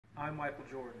I'm Michael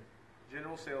Jordan,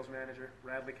 General Sales Manager,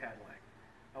 Radley Cadillac.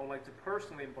 I would like to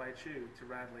personally invite you to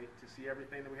Radley to see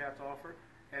everything that we have to offer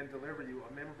and deliver you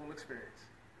a memorable experience.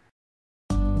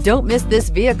 Don't miss this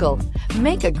vehicle.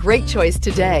 Make a great choice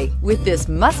today with this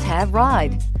must-have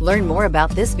ride. Learn more about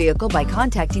this vehicle by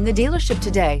contacting the dealership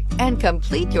today and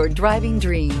complete your driving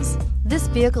dreams. This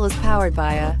vehicle is powered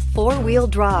by a 4-wheel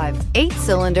drive,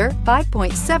 8-cylinder,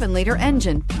 5.7-liter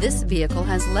engine. This vehicle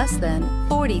has less than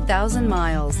 40,000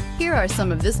 miles. Here are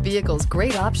some of this vehicle's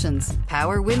great options: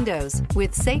 power windows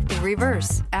with safety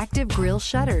reverse, active grille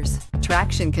shutters,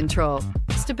 traction control,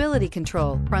 stability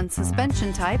control, front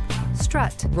suspension type,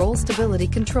 strut, roll stability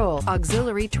control,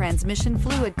 auxiliary transmission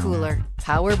fluid cooler,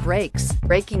 power brakes,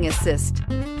 braking assist.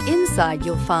 Inside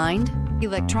you'll find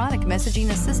electronic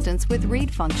messaging assistance with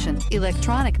read function,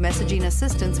 electronic messaging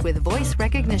assistance with voice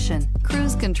recognition,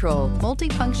 cruise control,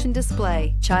 multifunction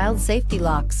display, child safety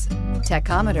locks,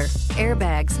 tachometer,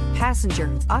 airbags,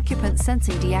 passenger, occupant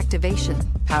sensing deactivation,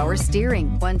 power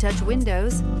steering, one-touch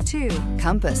windows, 2,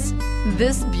 compass.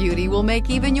 This beauty will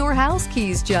make even your house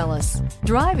keys jealous.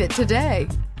 Drive it today.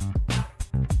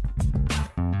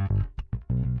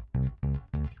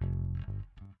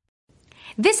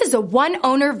 This is a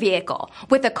one-owner vehicle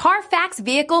with a Carfax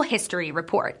Vehicle History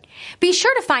Report. Be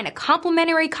sure to find a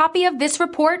complimentary copy of this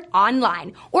report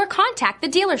online or contact the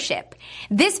dealership.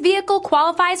 This vehicle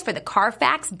qualifies for the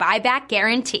Carfax Buyback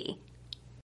Guarantee.